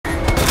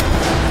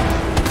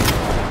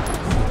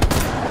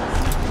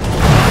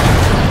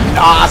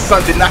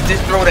son did not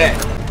just throw that.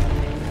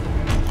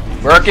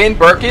 Birkin,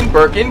 bro.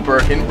 Birkin,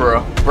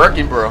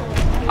 bro.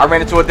 I ran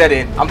into a dead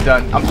end. I'm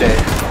done. I'm dead.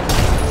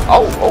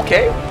 Oh,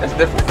 okay. That's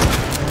different.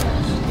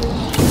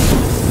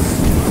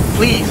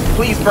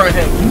 Please burn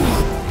him.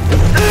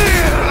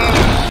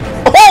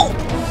 Oh!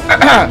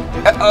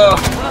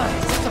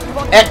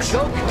 X.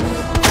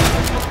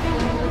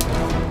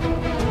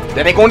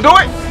 That ain't gonna do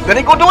it. That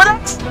ain't gonna do it,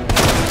 X.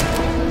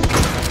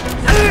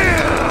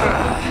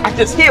 I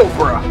just healed,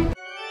 bro.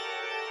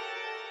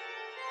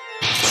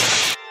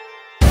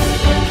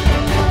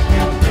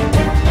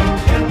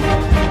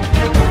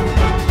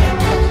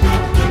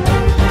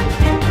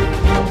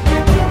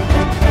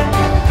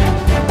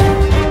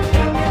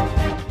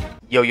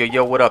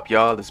 Yo, what up,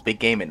 y'all? It's Big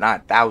Game at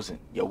 9000.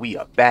 Yo, we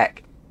are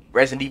back.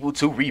 Resident Evil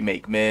 2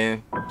 Remake,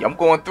 man. Yo, I'm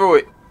going through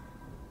it.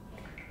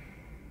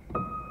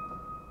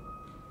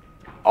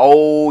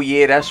 Oh,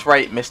 yeah, that's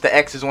right. Mr.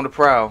 X is on the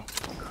prowl.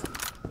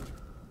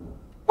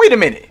 Wait a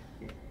minute.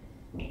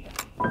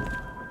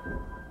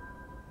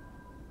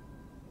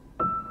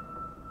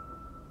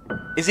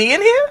 Is he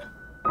in here?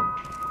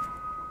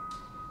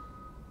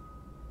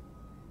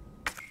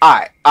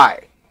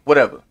 Alright.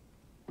 Whatever.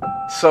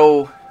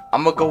 So,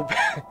 I'm gonna go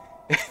back.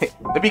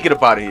 Let me get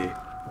up out of here.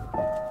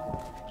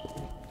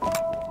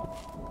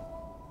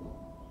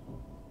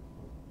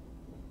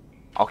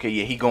 Okay,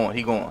 yeah, he going.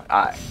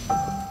 Alright.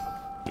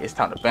 Yeah, it's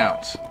time to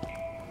bounce.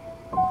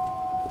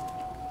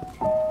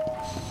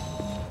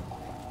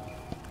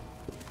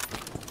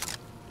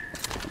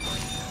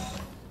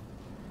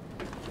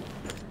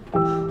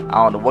 I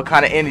don't know what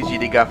kind of energy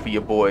they got for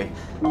your boy,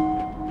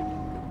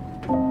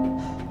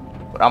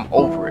 but I'm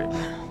over it.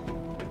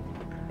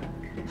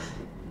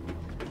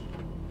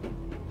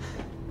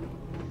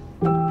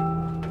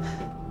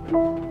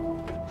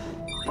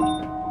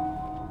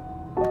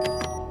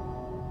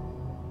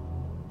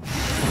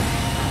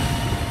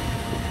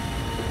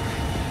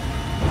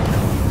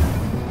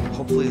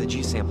 Hopefully the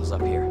G sample's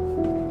up here.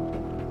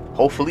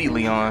 Hopefully,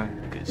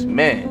 Leon, because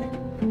man.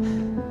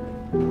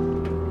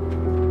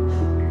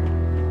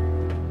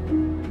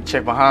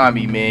 Check behind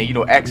me, man. You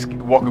know, X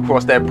walk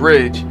across that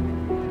bridge.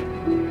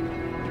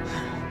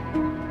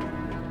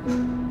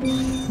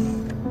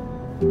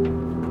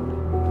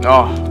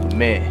 Oh,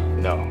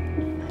 man, no.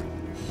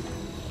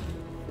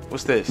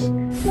 What's this?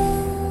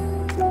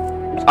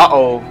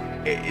 Uh-oh.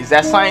 Is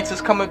that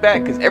scientist coming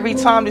back? Because every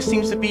time there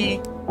seems to be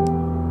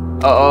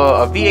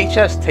a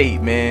VHS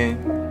tape, man.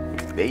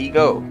 There you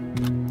go.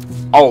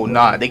 Oh,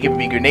 nah, they giving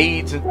me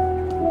grenades.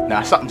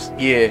 Nah, something's,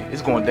 yeah,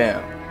 it's going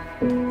down.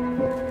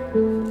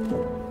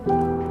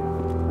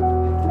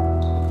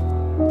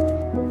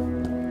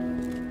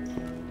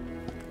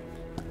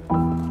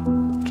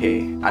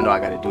 Okay, I know I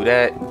gotta do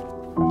that.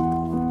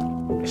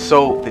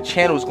 So the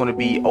channel is gonna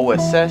be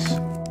OSS.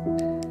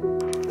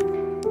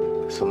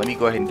 So let me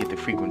go ahead and get the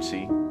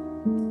frequency.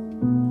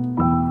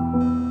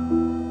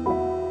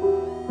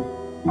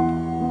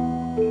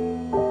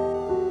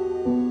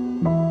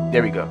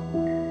 There we go.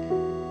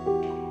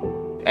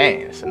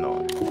 Dang, that's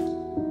annoying.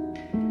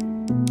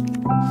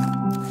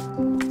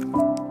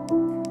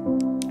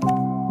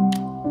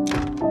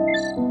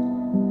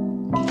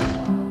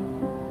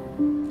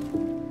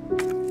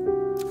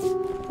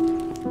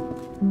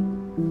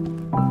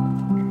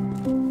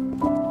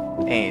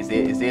 Hey, is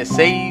there a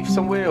save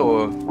somewhere,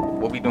 or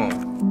what we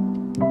doing?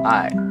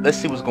 Alright, let's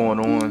see what's going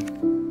on.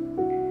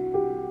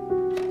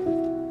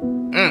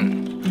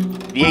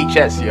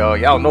 VHS, y'all.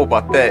 Y'all know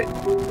about that.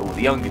 Oh,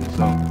 the youngins,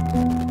 though.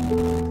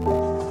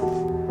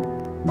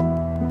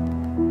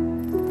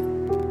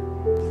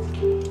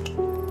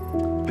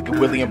 Look at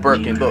William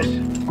Birkin, look.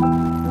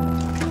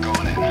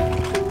 Going in.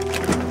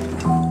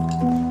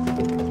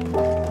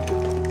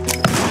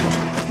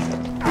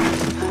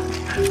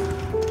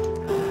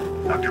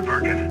 Dr.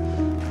 Birkin,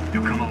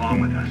 you come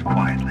along with us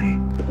quietly.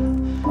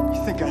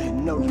 You think I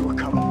didn't know you were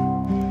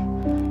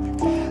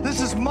coming? This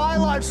is my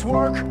life's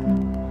work.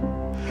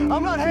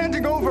 I'm not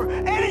handing over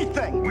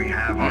anything. We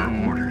have our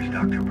orders,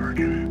 Dr.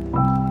 Birkin.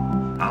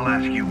 I'll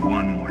ask you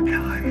one more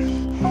time.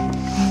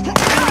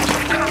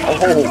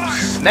 Oh,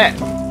 snap.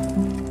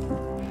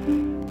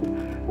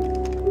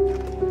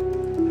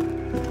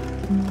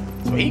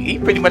 So he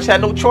pretty much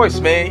had no choice,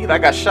 man. He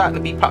like got shot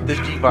and he popped this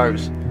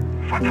G-virus.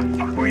 What the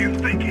fuck were you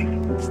thinking?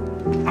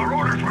 Our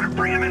orders were to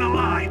bring him in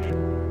alive.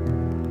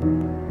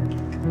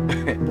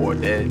 Or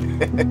dead.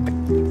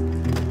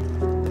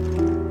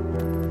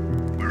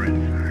 We're in,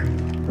 sir.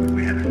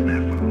 We had a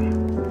snafu.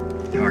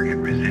 Target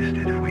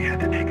resisted. We had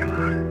to take him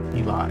out.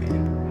 He lied.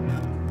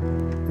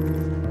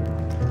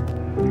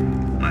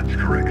 That's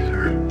correct,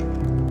 sir.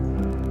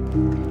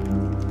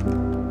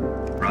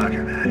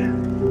 Roger that.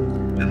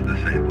 Just the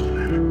samples,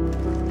 then.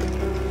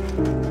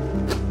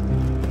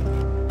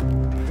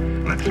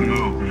 Let's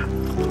move.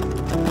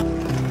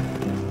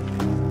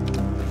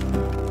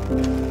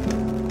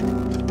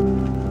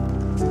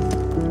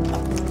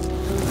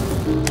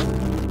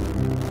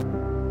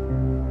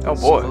 Oh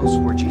boy. So those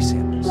were G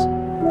samples.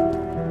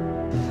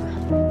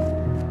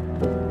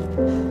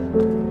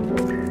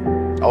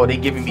 Oh, they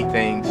giving me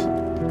things.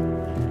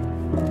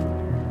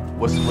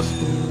 What's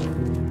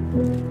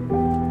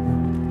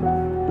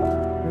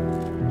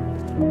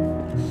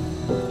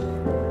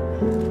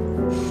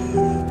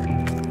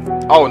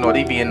Oh no,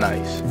 they being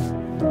nice.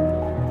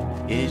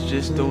 It's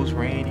just those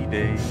rainy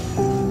days.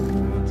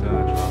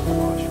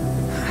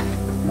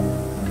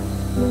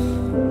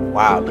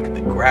 Wow, look at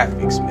the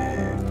graphics, man.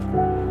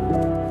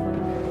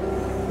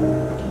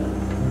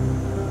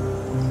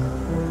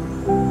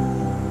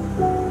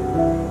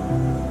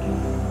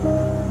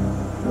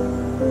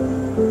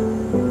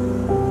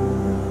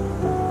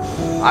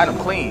 Item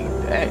clean,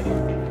 dang.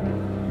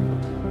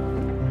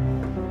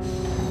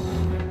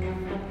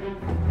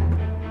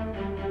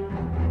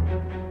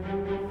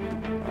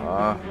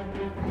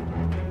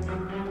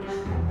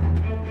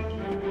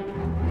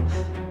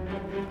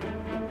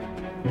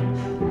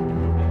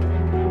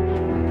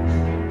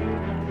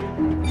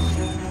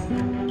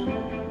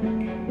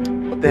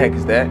 What the heck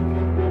is that?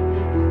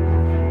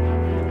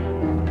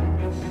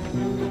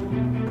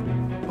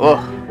 Oh,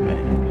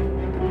 man.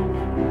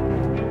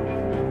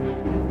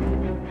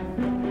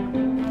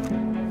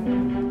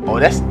 Oh,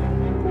 that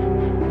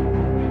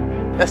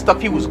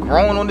stuff he was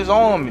growing on his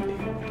arm.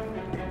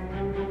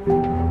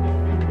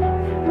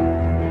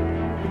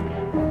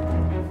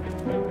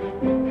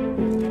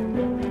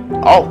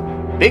 Oh,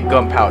 big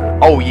gunpowder.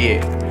 Oh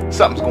yeah,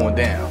 something's going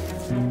down.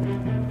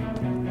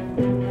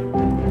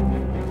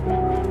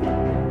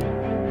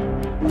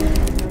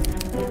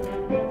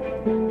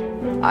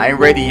 I ain't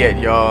ready yet,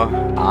 y'all.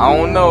 I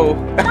don't know.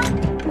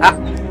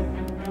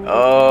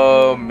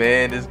 Oh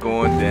man, it's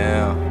going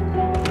down.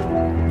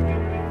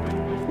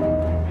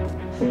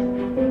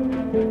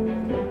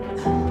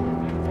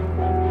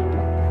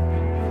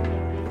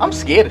 I'm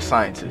scared of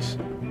scientists.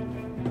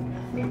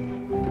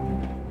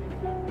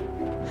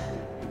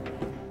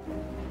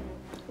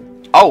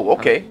 Oh,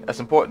 okay. That's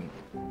important.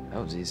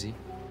 That was easy.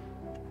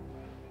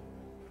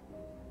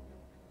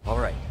 All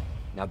right,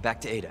 now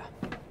back to Ada.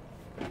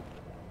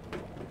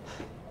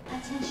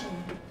 Attention,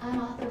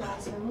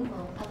 unauthorized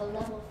removal of a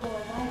level 4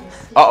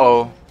 virus.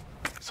 Uh-oh.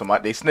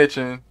 Somebody, they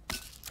snitching.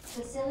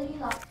 Facility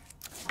lock.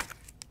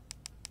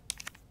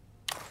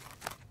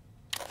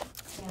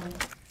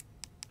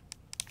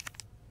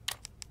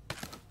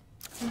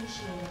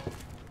 Initiated.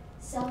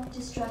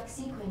 Self-destruct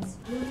sequence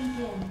will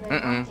begin when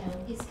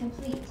lockdown is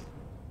complete.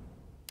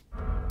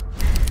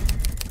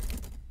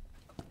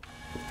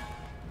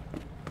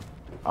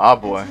 Oh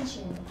boy.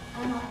 Attention,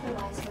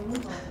 unauthorized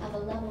removal of a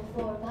level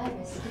 4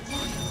 virus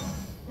detected.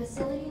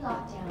 Facility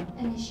lockdown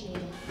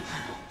initiated.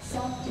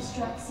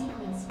 Self-destruct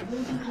sequence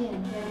will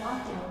begin when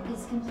lockdown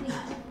is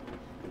complete.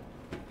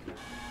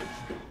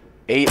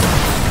 8.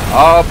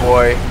 Oh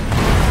boy.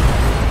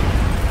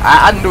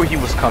 I knew he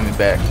was coming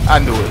back. I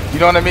knew it. You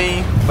know what I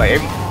mean? Like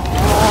every...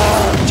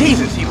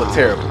 Jesus, he looked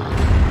terrible.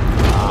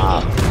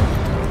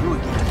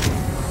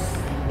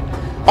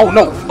 Oh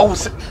no! Oh,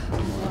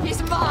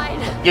 he's mine.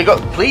 yeah, go,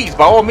 please,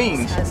 by all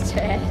means. That's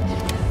dead.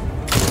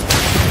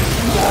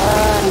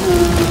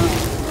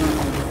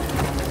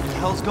 What the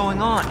hell's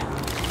going on?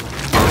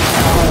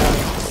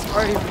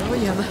 Sorry,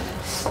 William.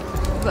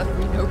 Left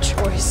me no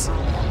choice.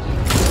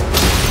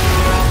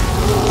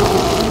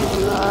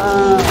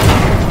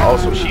 Oh,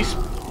 so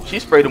she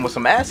sprayed him with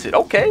some acid.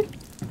 Okay.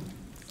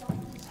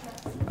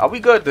 Are we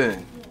good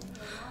then?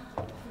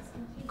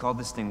 You called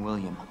this thing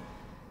William.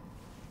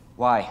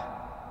 Why?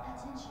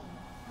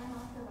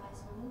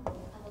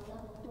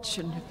 It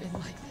shouldn't have been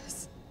like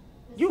this.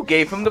 You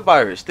gave him the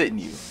virus, didn't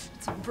you?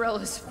 It's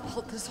Umbrella's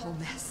fault, this whole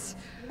mess.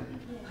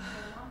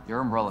 You're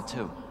Umbrella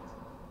too.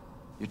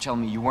 You're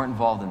telling me you weren't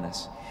involved in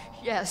this?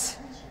 Yes.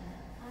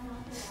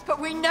 But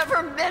we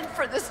never meant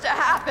for this to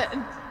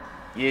happen.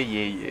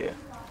 Yeah.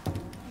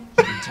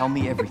 Tell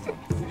me everything.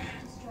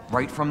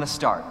 Right from the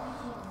start.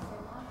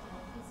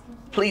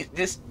 Please,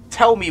 just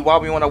tell me why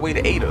we on our way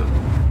to Ada.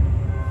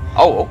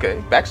 Oh,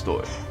 okay.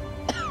 Backstory.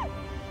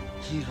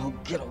 You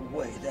don't get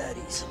away that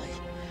easily.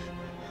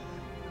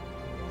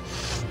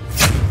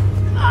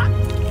 I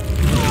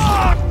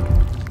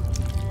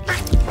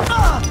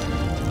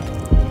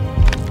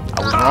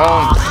was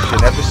wrong.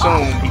 Should never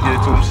assume he did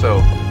it to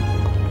himself.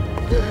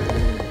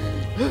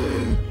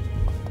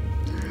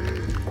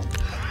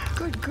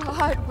 Good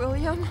God,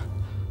 William.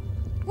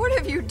 What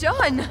have you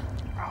done?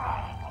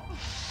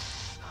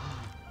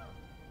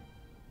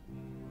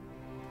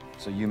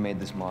 So you made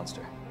this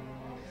monster.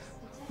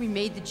 We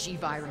made the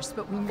G-Virus,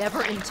 but we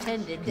never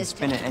intended You can this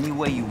spin it any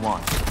way you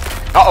want.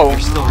 Uh-oh. You're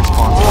still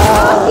responsible.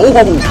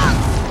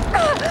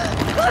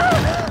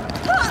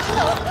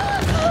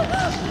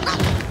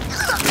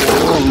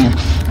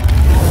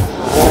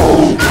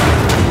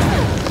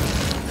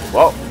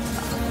 Well,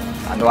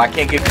 I know I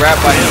can't get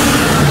grabbed by him.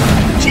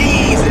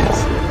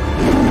 Jesus!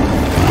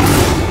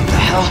 What the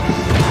hell?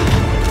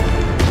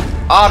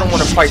 I don't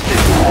want to fight this.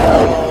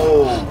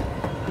 Oh.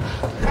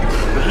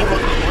 But he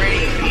looks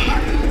crazy.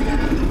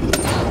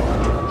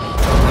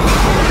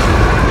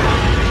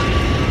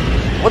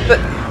 What the?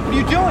 What are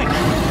you doing?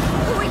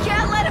 We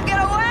can't let him get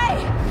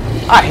away!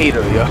 I hate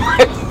her, yo.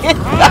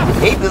 I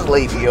hate this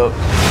lady, yo.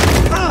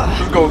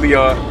 Let's go,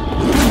 Leon.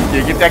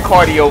 Yeah, get that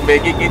cardio,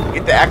 man.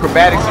 Get the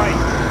acrobatics.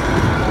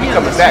 We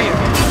coming back.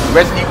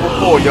 Resident Evil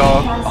 4,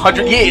 y'all.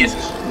 100 years.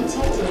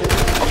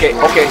 Okay.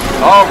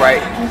 All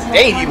right.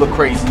 Dang, he look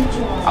crazy.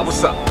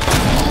 What's up?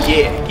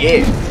 Yeah.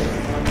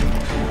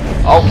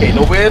 Okay,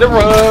 nowhere to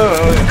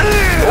run.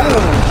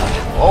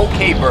 Ooh.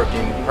 Okay,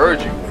 Birkin.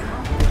 Heard you.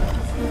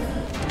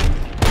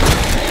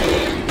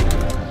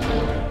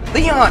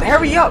 Leon,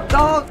 hurry up,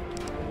 dog.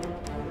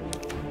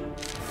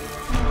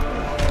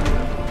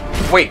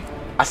 Wait,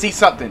 I see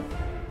something.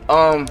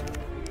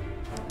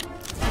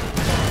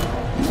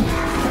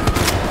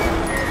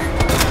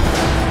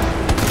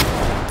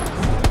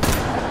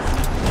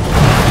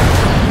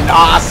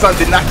 Nah, son,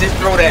 did not just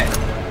throw that.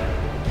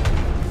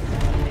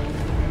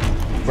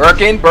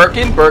 Birkin, bro.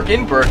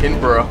 Birkin,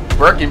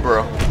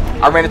 bro.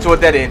 I ran into a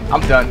dead end.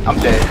 I'm done. I'm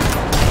dead.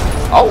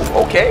 Oh,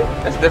 okay.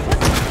 That's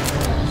different.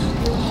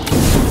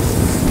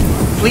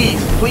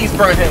 Please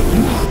burn him.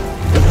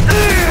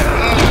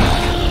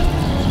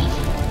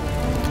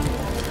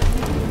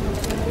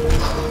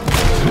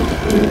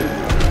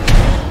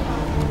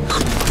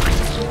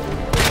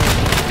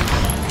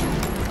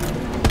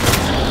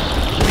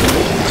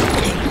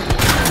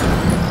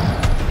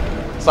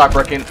 Sorry,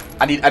 Birkin.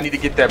 I need to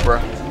get that, bro.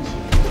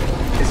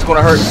 It's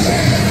gonna hurt.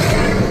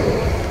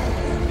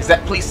 Is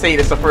that? Please say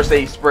it's a first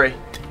aid spray.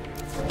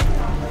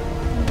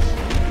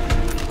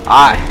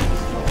 Alright.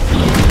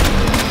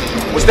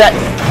 What's that?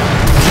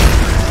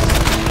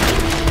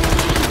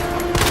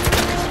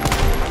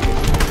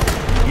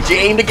 Get your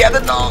aim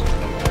together, dog.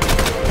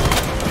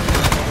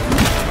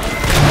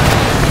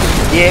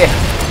 Yeah.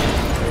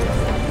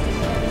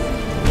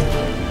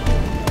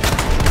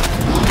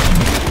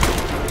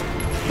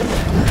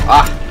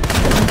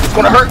 It's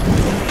gonna hurt.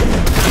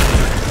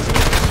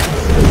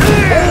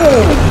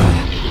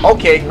 Ooh.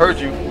 Okay, heard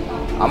you.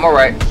 I'm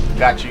alright.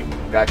 Got you.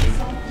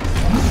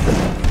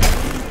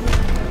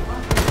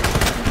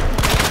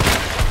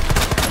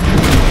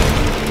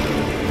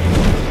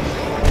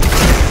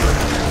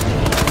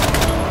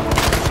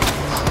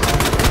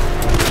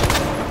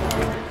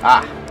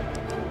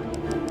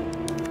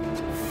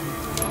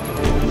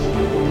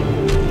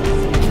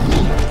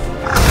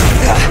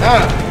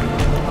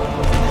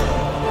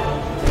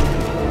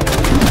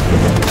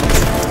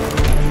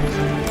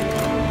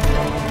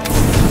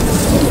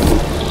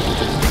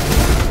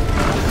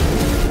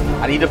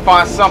 I need to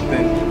find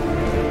something.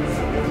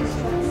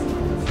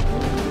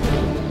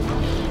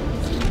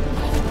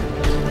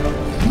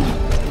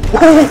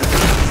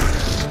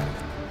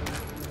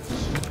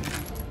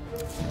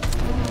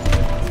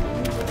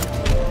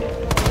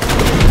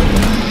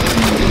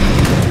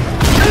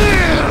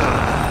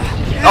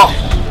 Oh,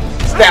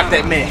 stab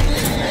that man.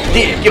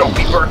 Yeah, get off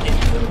me, Birkin.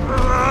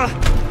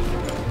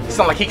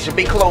 Sound like he should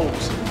be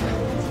closed.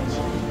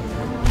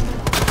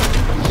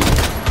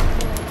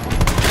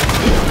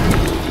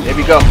 There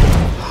we go.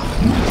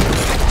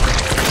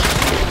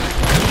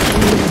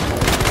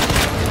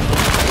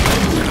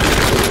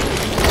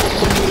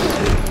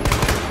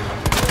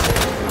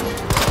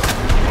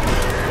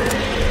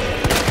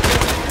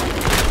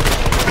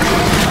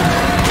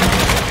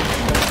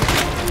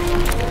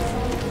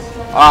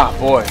 Ah,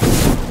 boy.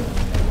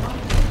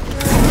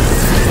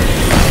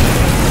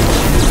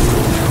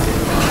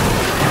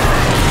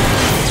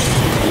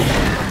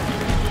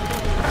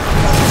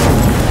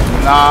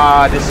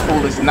 Nah, this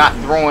fool is not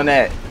throwing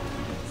that.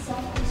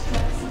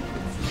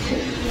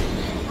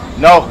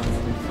 No.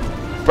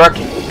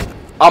 Birkin.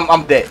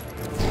 I'm dead.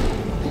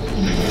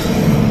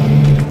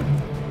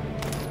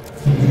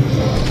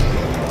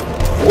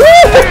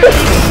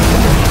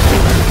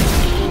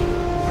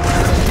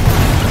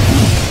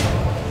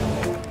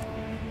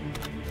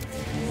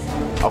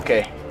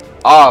 Okay.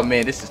 Oh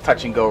man, this is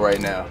touch and go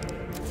right now.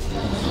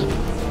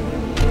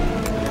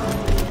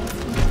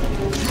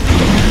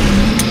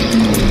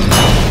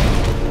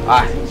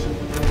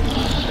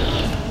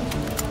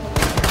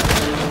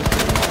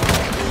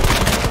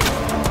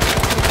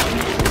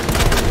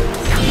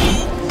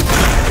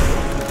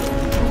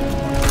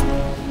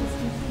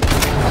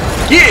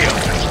 Yeah.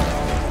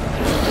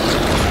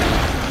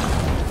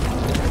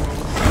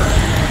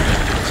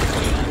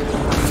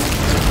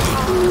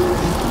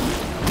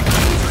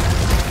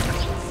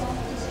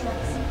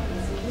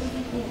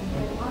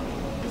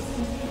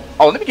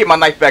 Oh, let me get my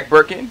knife back,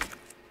 Birkin.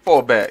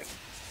 Fall back.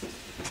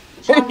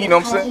 You know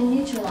what I'm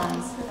saying?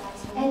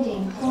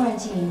 Ending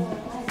quarantine.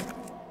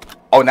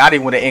 Oh, now they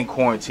want to end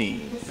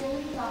quarantine. You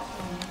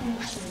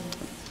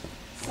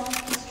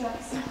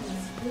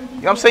know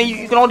what I'm saying?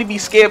 You can only be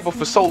scared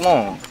for so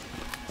long.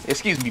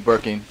 Excuse me,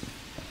 Birkin.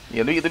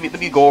 Yeah, let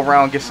me go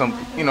around and get some,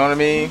 you know what I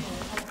mean?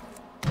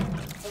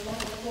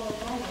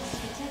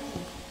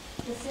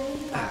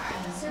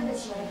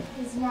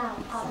 Is now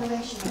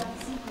operational.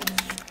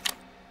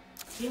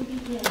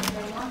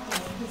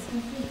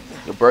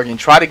 Yo, Birkin,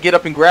 try to get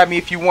up and grab me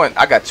if you want.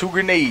 I got 2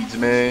 grenades,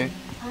 man.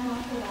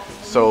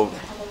 So,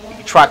 you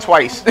can try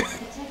twice.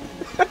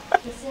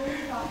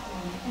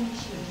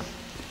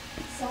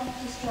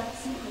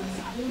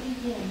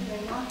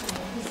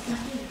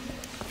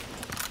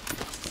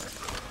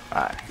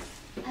 Alright.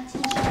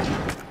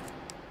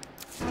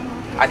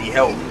 I need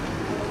help.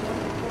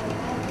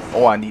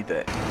 Oh, I need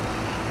that.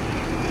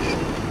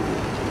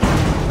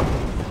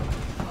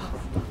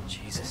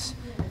 Jesus.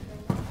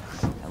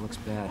 That looks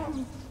bad.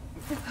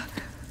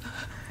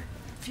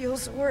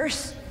 Feels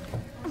worse.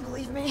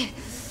 Believe me.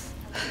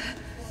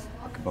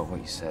 Talk about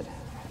what you said.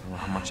 I don't know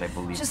how much I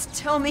believe. Just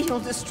tell me you'll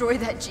destroy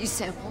that G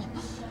sample.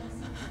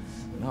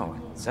 No,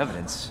 it's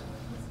evidence.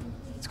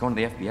 It's going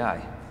to the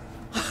FBI.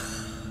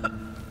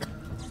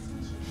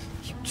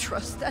 You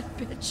trust that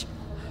bitch?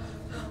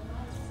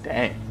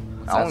 Dang.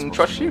 I don't even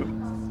trust you.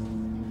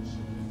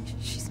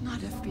 She's not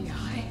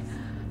FBI.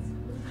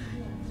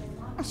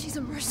 She's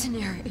a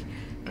mercenary.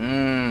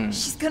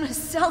 She's gonna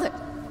sell it.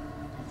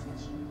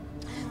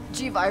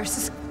 G-Virus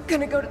is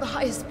gonna go to the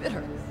highest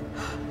bidder.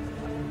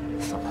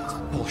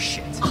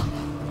 Bullshit.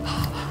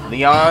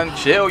 Leon,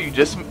 chill. You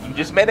just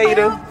met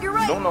Ada. You're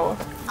right. You don't know.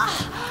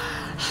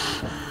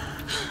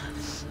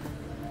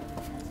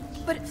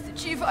 But if the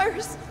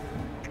G-Virus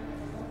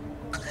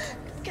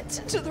gets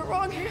into the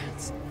wrong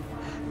hands...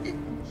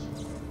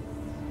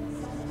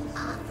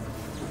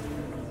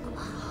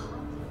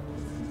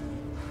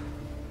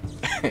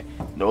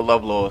 No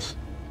love lost.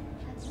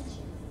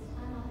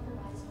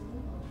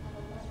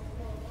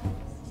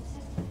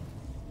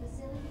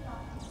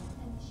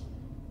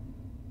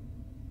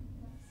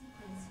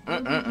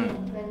 When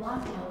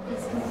lockdown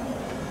is complete.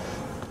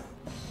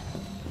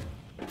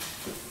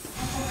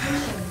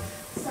 Attention.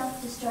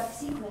 Self-destruct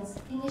sequence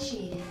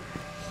initiated.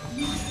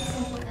 Use the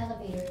central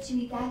elevator to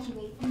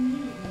evacuate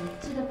immediately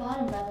to the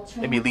bottom level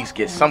train. Let me at least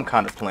get some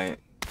kind of plan.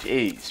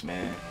 Jeez,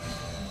 man.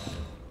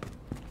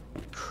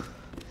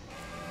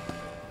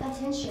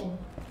 Attention.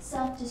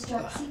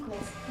 Self-destruct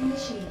sequence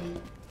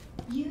initiated.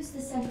 Use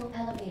the central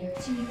elevator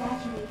to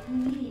evacuate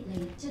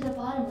immediately to the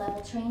bottom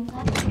level train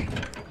platform.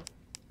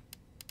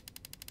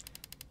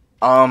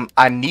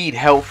 I need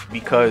health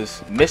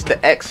because Mr.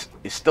 X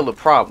is still a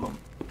problem.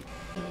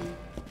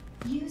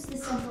 Use the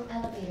central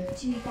elevator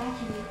to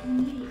evacuate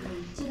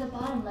immediately to the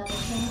bottom level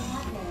train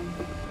platform.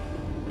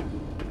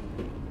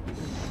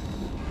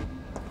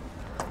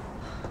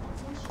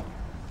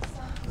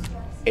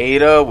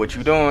 Ada, what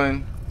you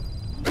doing?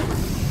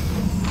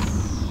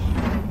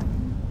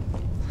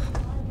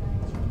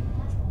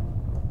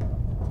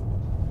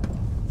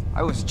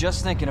 I was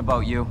just thinking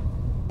about you.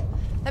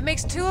 That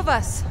makes two of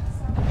us.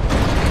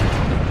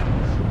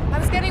 I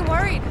was getting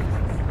worried.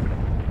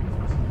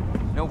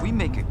 No, we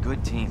make a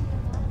good team.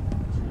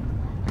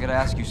 I gotta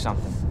ask you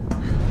something.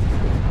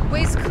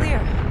 Way's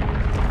clear.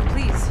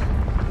 Please,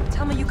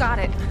 tell me you got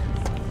it.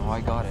 Oh,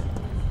 I got it.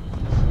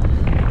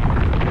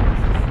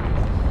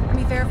 Let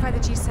me verify the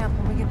G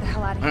sample when we get the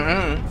hell out of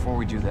here. Before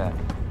we do that,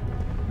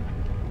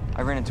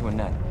 I ran into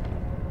Annette.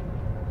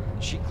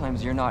 She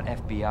claims you're not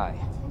FBI.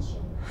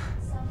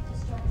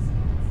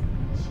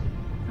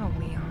 Oh,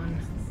 Leon.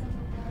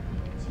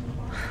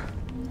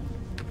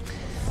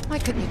 Why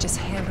couldn't you just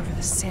hand over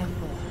the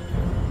sample?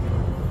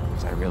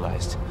 As I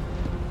realized,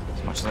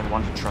 as much as I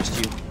wanted to trust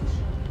you,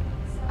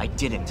 I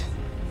didn't.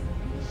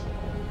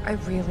 I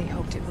really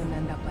hoped it wouldn't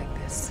end up like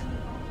this.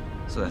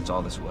 So that's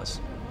all this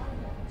was.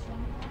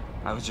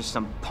 I was just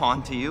some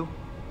pawn to you?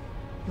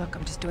 Look,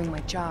 I'm just doing my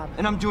job.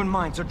 And I'm doing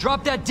mine, so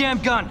drop that damn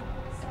gun!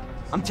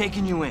 I'm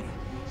taking you in.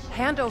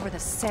 Hand over the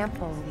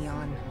sample,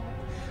 Leon.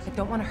 I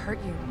don't want to hurt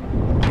you.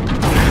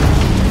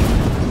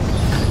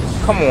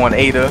 Come on,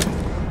 Ada.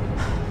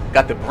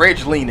 Got the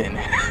bridge leaning.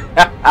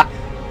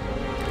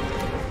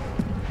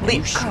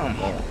 Lean, come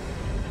on.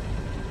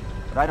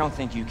 But I don't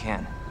think you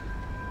can.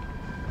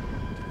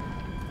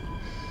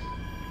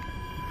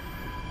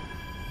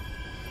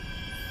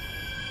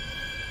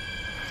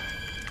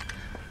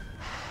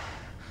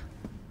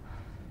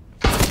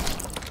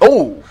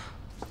 Oh!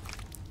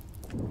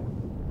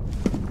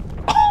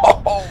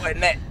 Oh,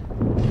 and that.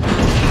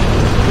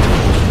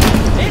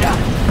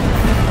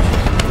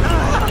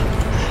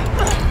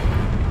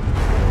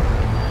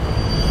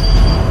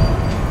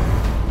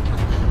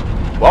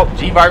 Well,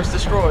 G-Virus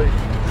destroyed.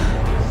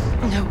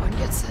 No one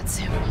gets that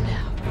sample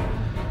now.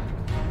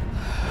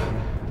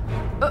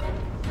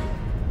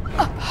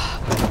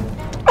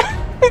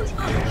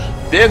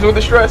 Dance with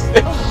the stress.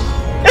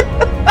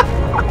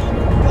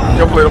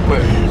 Don't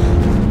play.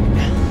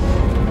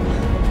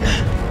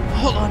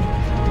 Hold on.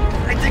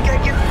 I think I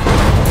can.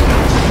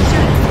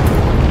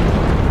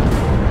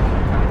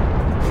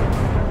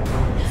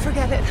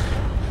 Forget it.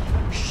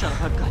 Shut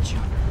up, I've got you.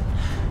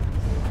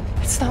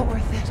 It's not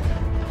worth it.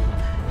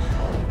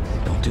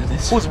 Don't do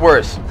this. Who's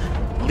worse,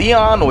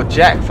 Leon or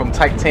Jack from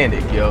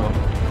Titanic, yo?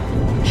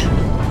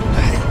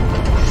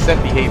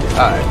 Sent behavior.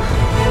 Alright.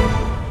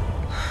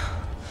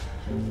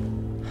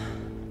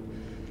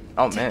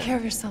 Oh, man. Take care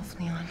of yourself,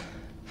 Leon.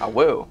 I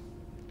will.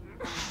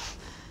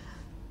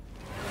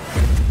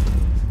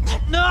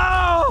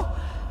 No!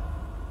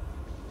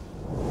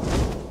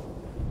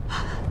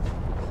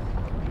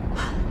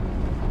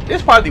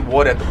 There's probably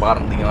water at the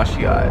bottom, Leon.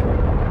 She alright.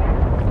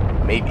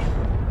 Maybe.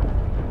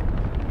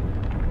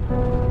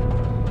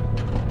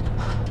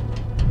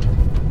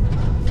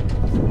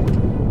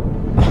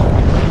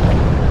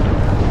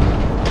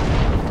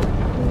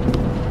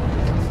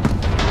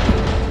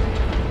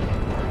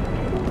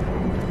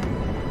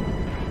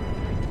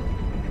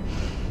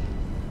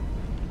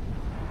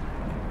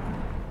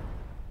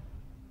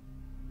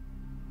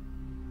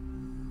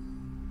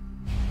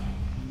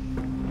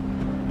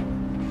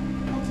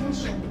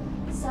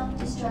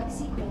 Self-destruct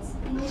sequence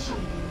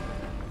initiated.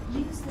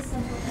 Use the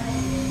central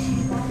elevator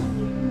to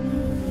evacuate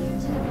immediately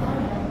to the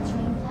bottom level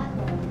train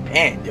platform.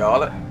 Man,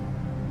 y'all. I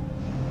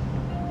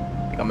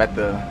think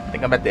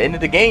I'm at the end of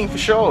the game for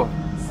sure.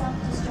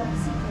 Self-destruct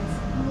sequence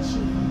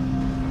initiated.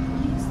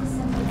 Use the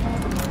central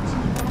elevator to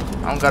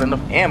evacuate. I don't got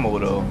enough ammo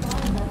though.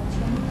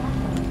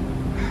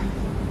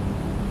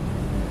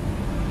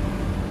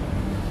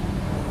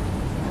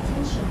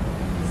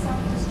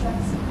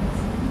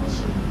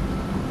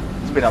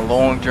 It's been a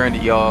long journey,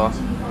 y'all.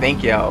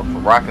 Thank y'all for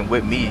rocking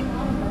with me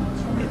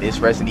in this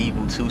Resident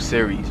Evil 2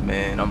 series,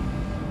 man.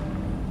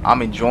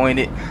 I'm enjoying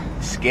it.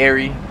 It's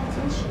scary.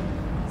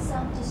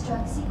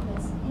 Self-destruct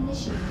sequence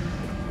initiated.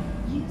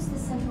 Use the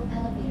central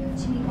elevator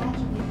to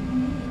evacuate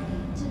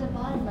immediately to the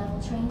bottom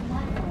level train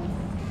platform.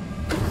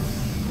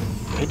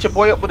 Hit your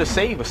boy up with a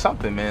save or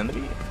something, man. Let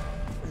me...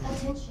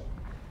 Attention.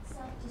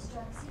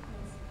 Self-destruct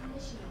sequence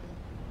initiated.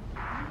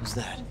 Who's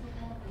that?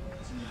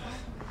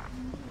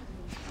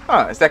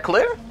 Huh, is that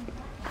clear?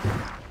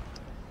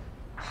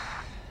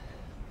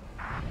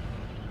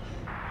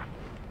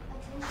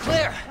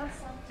 Claire!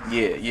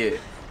 Yeah.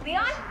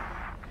 Leon?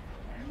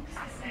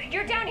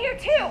 You're down here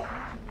too!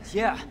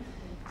 Yeah,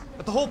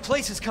 but the whole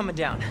place is coming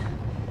down.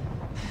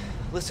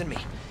 Listen to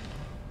me.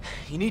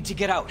 You need to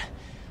get out.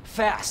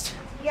 Fast.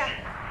 Yeah.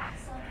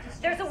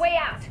 There's a way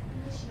out.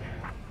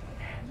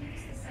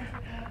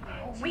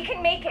 We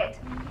can make it.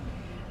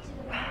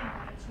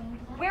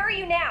 Where are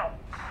you now?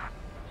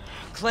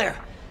 Claire,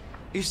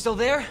 are you still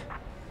there?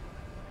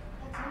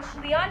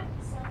 Leon?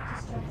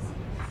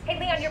 Hey,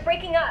 Leon, you're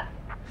breaking up.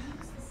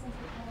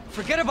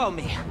 Forget about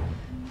me.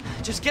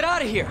 Just get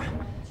out of here.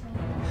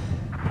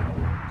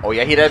 Oh,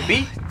 yeah, hear that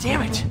beat?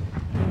 Damn it.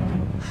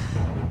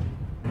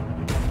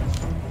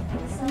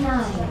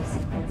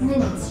 9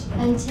 minutes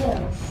until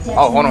detonation.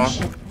 Oh, hold on.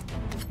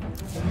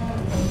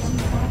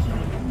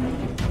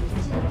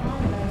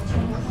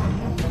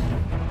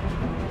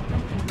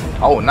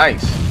 Oh,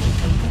 nice.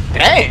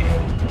 Dang.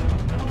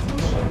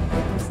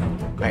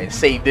 Go ahead and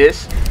save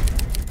this.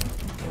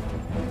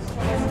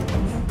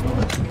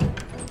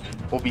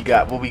 What we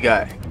got?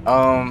 Okay.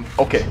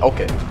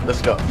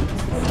 Let's go.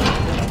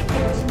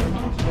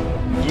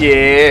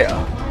 Yeah.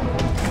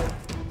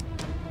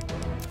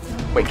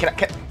 Wait, can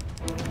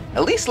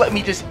at least let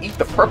me just eat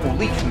the purple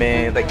leaf,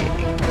 man. Like,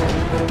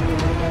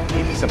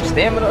 give me some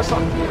stamina or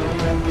something.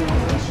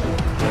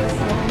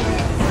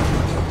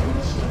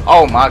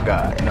 Oh my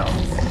God, no.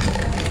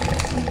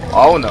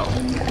 Oh no.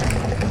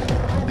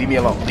 Leave me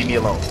alone.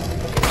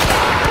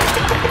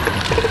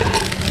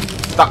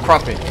 Stop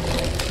crumping.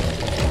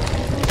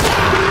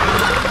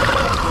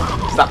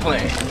 Stop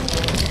playing.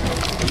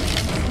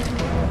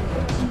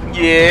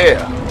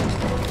 Yeah.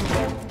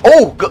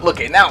 Oh, good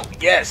looking now.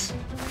 Yes.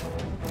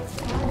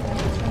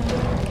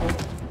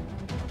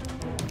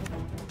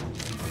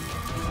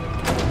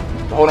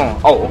 Hold on.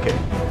 Oh, okay.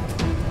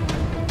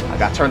 I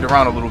got turned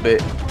around a little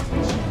bit.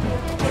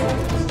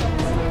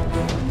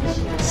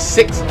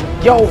 6.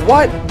 Yo,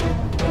 what?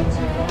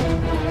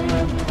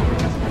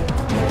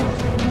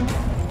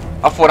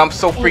 I thought I'm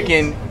so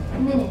freaking...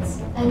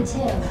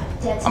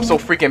 I'm so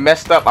freaking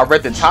messed up. I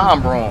read the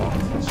time wrong.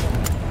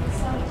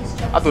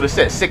 I thought it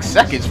said 6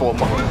 seconds for a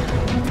moment.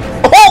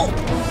 Oh!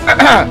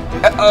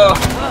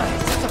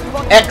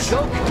 X.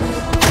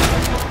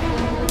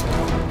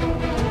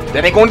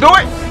 That ain't gonna do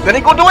it.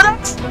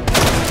 X.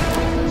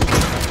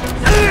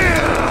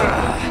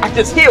 I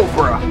just healed,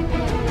 bruh.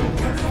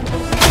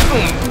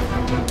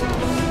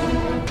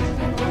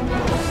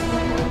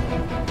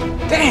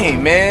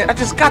 Dang, man. I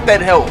just got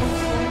that health.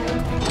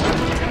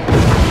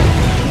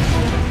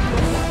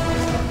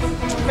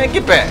 Man,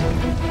 get back.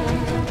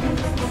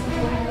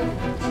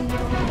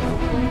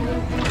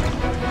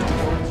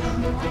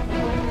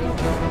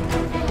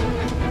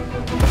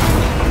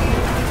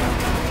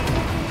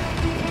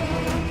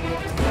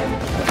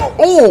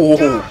 Oh.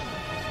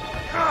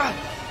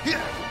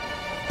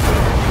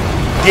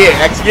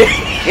 Yeah, X.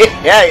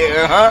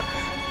 Yeah, huh?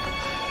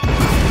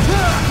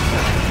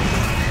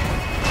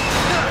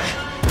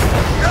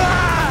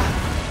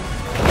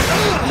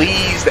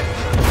 Please,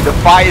 the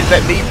fires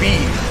that may be,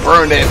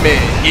 burn that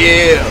man.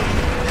 Yeah.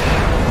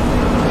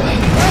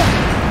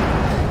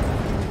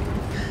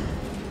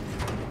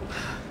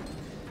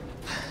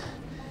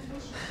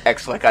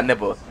 X, like I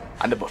never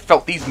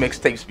felt these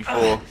mixtapes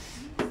before.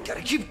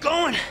 Gotta keep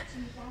going.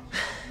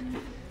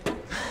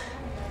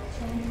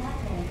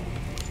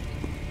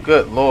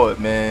 Good Lord,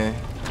 man.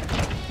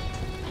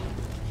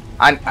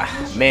 I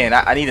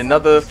need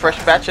another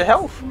fresh batch of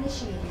health.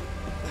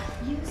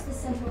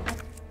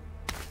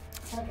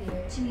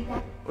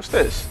 What's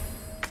this?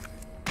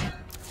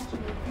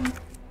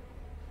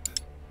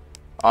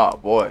 Oh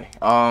boy.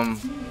 Okay,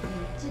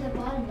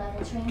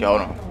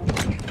 hold on.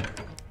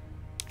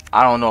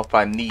 I don't know if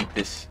I need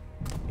this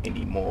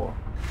anymore.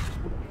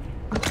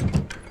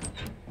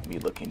 Let me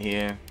look in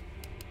here.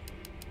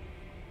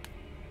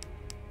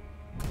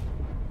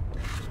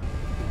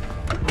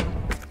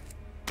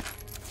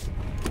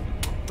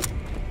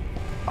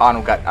 I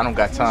don't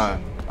got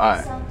time.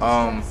 Alright.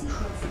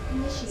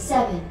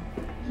 7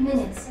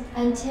 minutes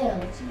until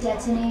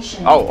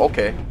detonation. Oh,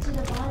 okay. To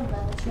the bottom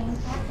level train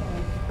platform.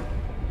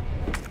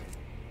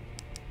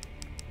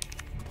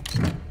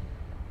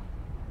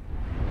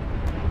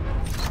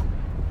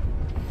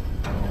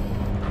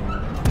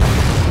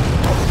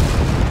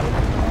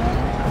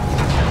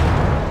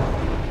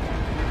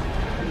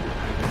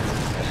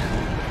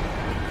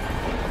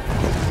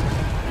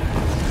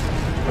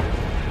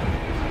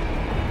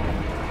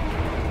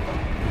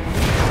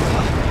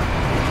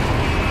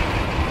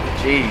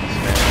 Jeez,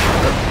 man.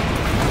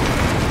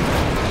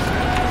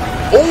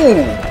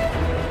 Ooh!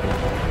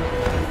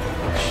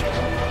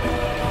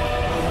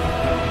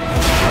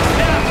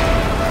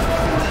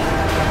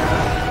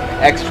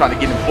 X trying to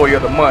get Employee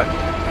of the Month.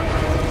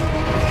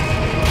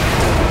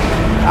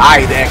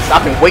 Alright, X,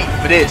 I've been waiting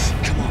for this.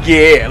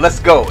 Yeah, let's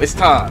go. It's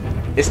time.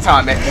 It's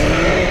time, X.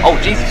 Oh,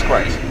 Jesus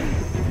Christ.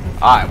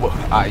 Alright, well,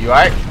 alright, you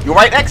alright? You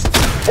alright, X?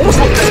 Oh,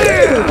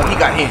 he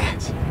got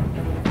hands.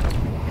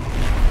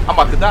 I'm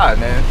about to die,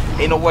 man.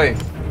 Ain't no way.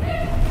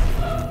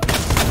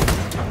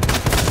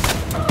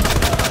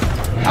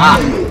 Ah.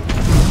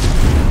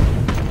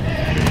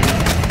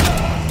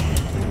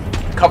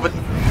 Covered.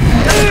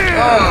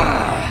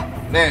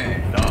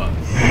 Man, dog.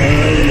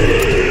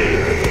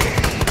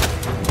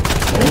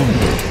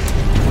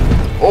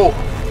 Oh.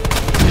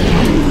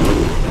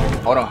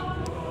 Hold on.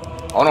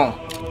 Hold on.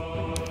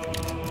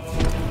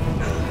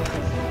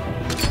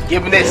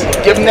 Give him this.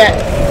 Give him that.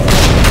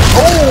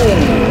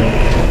 Oh.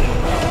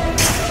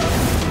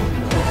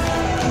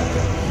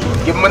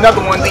 Give him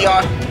another one,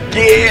 Leon.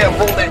 Yeah,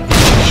 roll that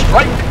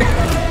strike.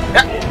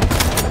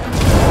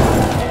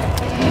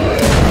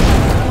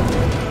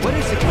 What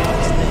is it with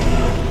this thing?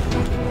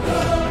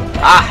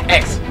 Ah,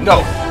 X.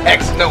 No.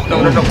 X. No,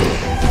 no, no, no.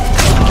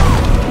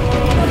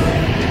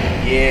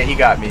 Yeah, he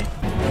got me.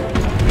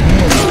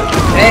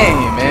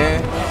 Dang,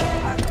 man.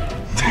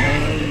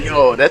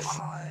 Yo, that's...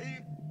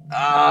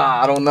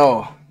 I don't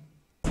know.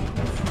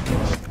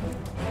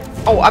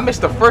 Oh, I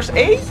missed the first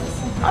aid?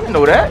 I didn't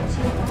know that.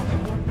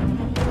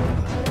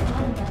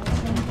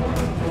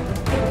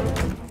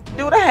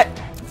 Dude, I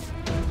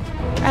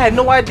had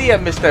no idea I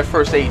missed that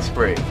first aid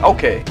spray.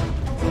 Okay.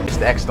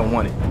 Mr. X don't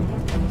want it.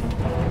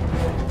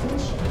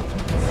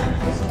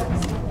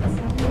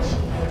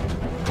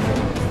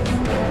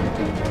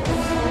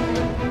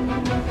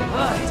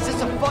 Is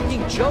this a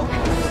fucking joke?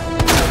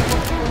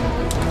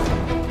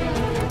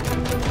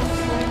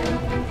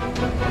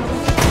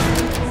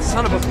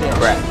 Son of a bitch.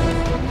 Crap.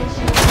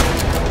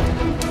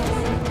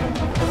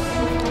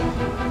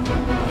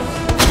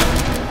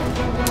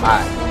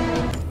 Alright.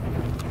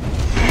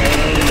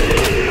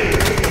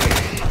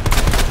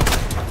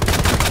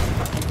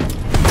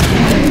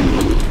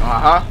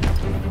 Uh-huh.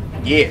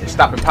 Yeah,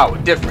 stopping power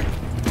different.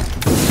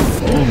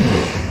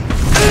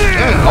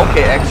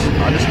 Okay, X.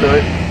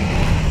 Understood.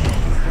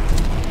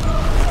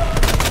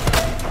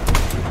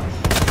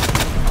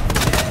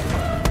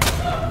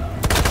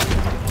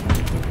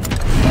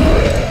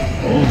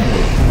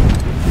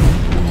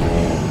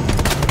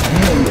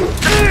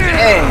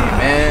 Dang,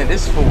 man.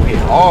 This fool hit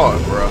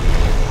hard, bro.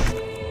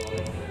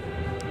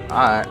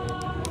 Alright.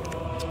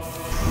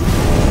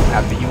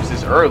 Have to use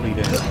this early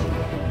then.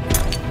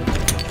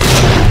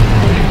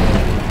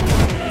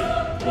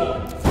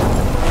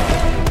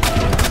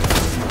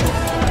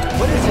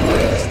 What is it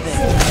with this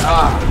thing?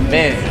 Ah,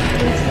 man.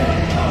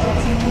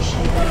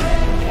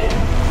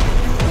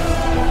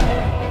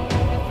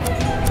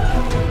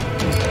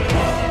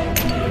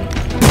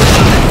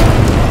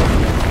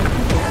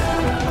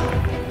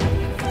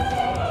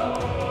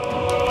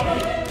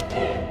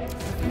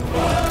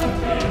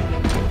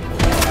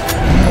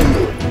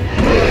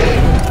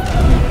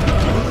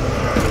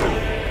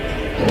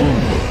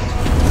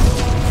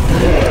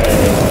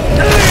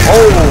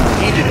 Oh,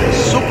 he did the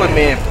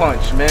Superman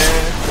punch, man.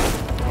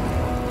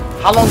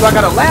 How long do I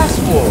gotta last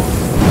for?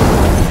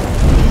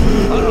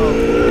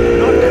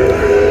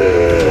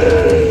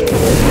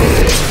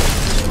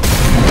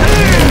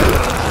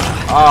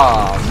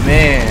 Oh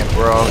man,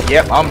 bro.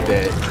 Yep, I'm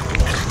dead.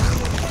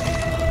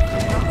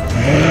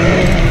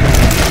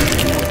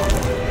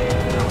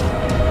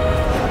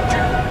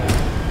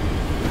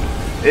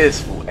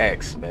 This fool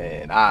X,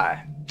 man.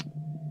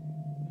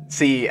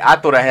 See, I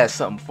thought I had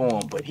something for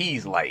him, but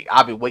he's like,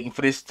 I've been waiting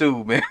for this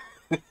too, man.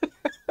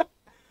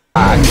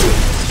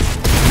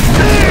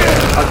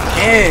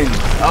 Again.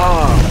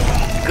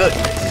 Oh,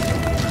 goodness.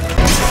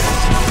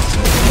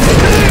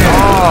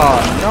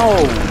 Oh,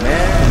 no,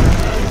 man.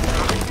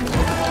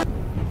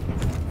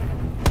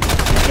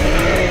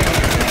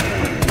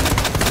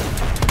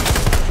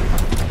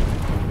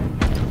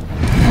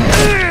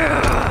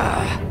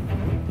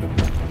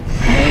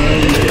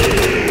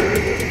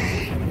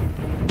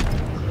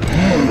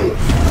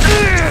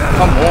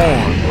 Come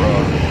on, bro.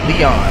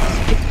 Leon,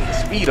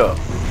 speed up.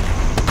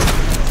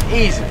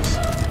 Jesus.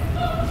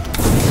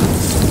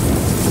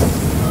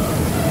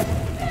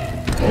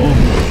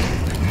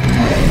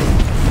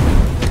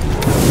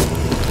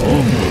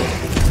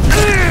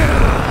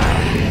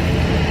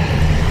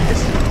 This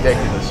is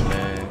ridiculous,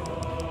 man.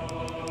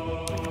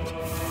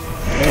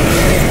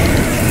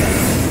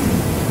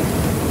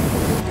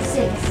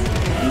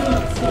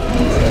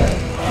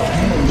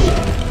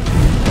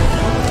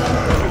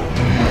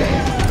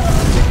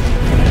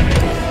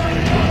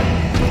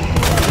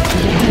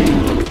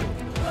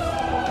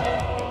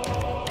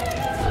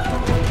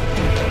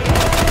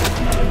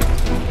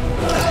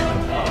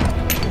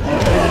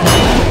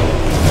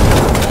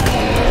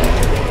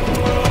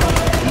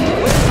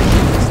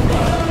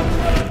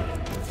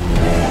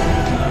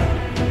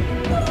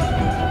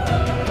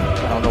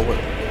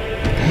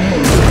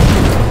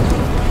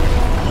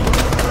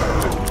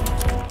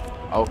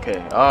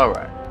 Okay,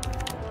 alright.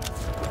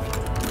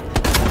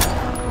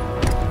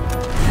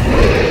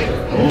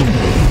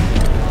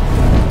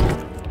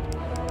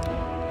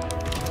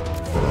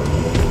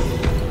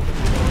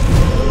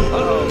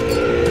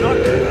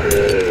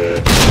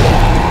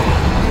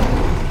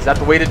 Is that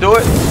the way to do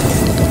it?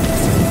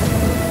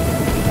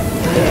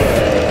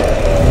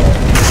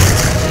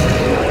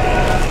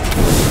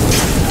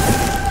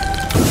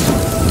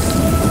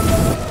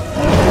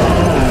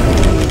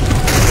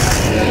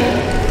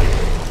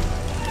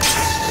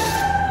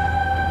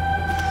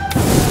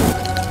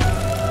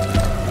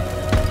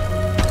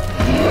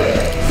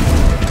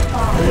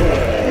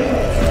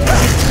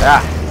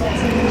 Ah.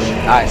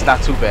 Alright, it's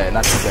not too bad,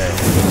 not too bad.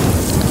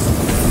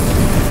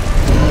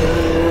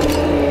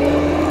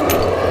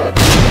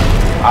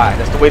 Alright,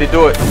 that's the way to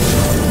do it.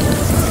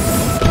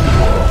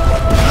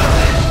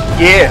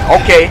 Yeah,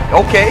 okay,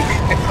 okay,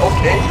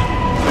 okay.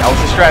 That was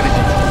the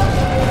strategy.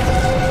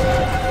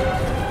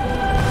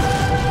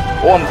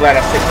 Oh, I'm glad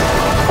I said that.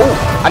 Oh,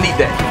 I need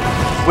that.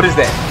 What is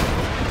that?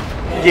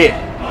 Yeah.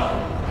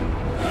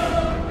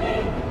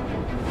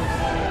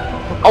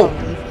 Oh.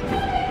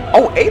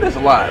 Oh, Ada's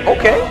alive.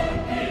 Okay.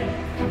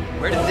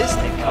 Where did this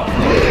thing come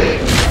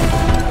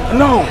from?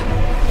 No.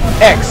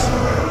 X.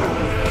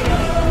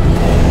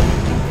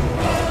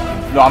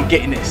 No, I'm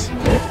getting this.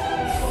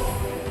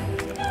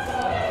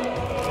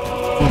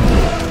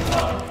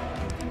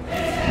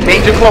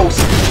 Danger close.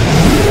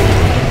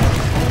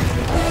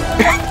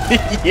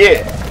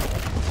 Yeah.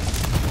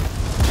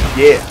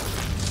 Yeah.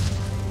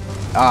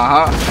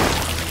 Uh-huh.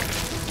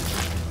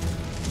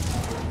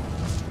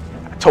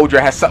 I told you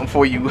I had something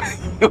for you.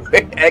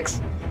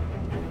 X.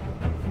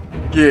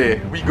 Yeah,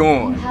 we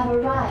going. You have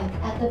arrived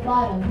at the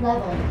bottom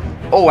level.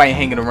 Oh, I ain't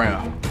hanging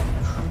around.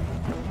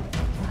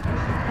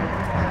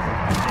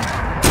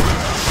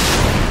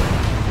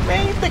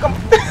 Man, you think I'm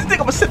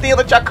gonna sit there and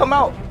let y'all come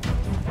out?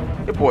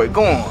 Your boy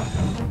gone.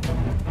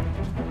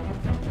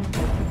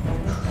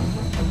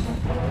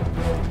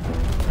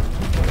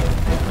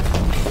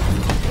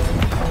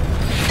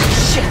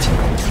 Shit!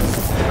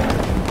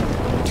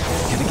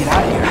 Gotta get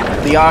out of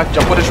here. Leon,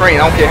 jump on the train.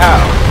 I don't care how.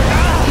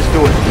 Just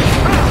do it.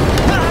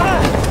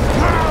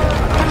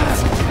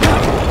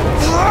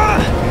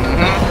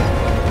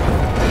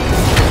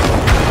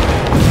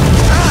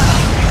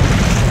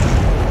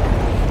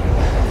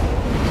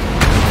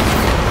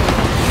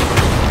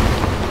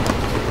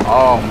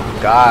 Oh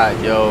my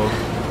God, yo.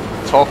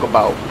 Talk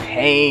about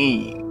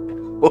pain.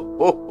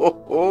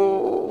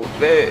 Oh,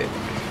 man.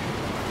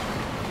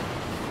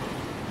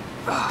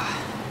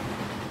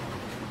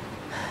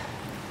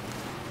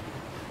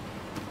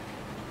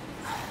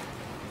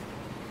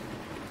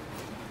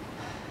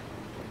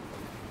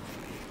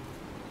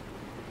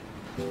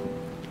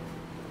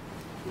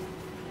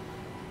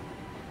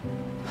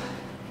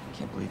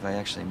 Can't believe I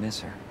actually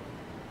miss her.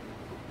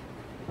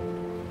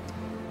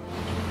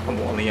 Come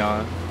on,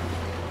 Leon.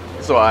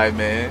 It's alright,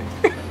 man.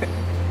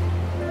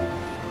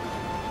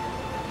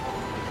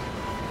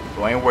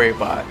 So I ain't worried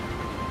about it.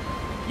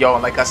 Yo,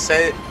 like I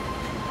said,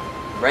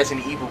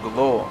 Resident Evil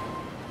galore.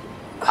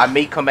 I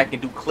may come back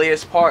and do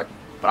Claire's part,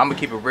 but I'm gonna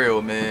keep it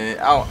real, man.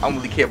 I don't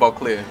really care about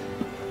Claire.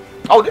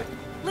 Oh,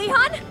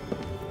 Leon?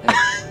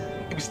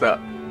 let me stop.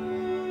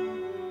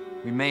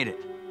 We made it.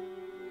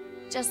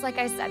 Just like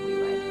I said we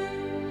would.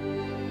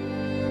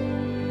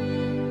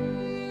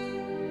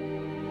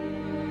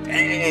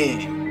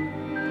 Dang.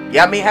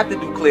 Yeah, I may have to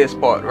do Claire's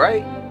part,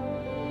 right?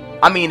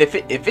 I mean, if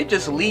it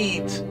just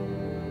leads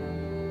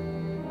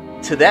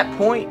to that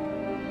point,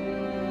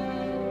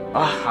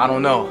 I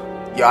don't know.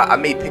 Yeah, I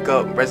may pick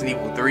up Resident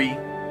Evil 3.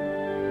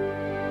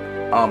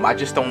 I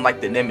just don't like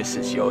the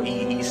Nemesis, yo.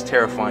 He's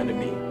terrifying to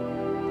me.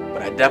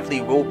 But I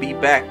definitely will be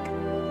back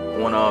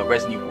on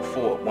Resident Evil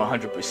 4,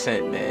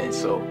 100%, man.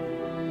 So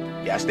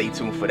yeah, stay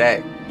tuned for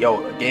that.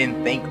 Yo,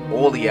 again, thank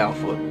all of y'all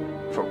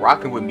for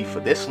rocking with me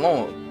for this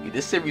long.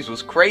 This series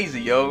was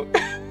crazy, yo.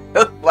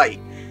 Like,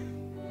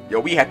 yo,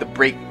 we had to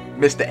break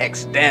Mr.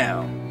 X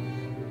down.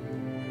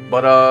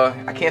 But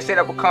I can't say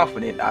that with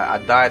confidence. I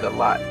died a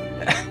lot.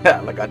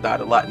 Like, I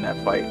died a lot in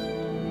that fight.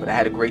 But I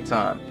had a great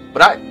time.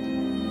 But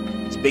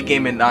it's Big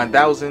Gaming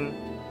 9000.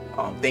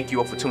 Thank you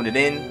all for tuning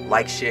in.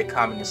 Like, share,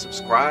 comment, and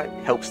subscribe.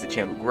 Helps the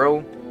channel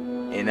grow.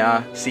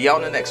 And see y'all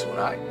in the next one.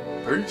 Alright,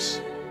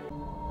 peace.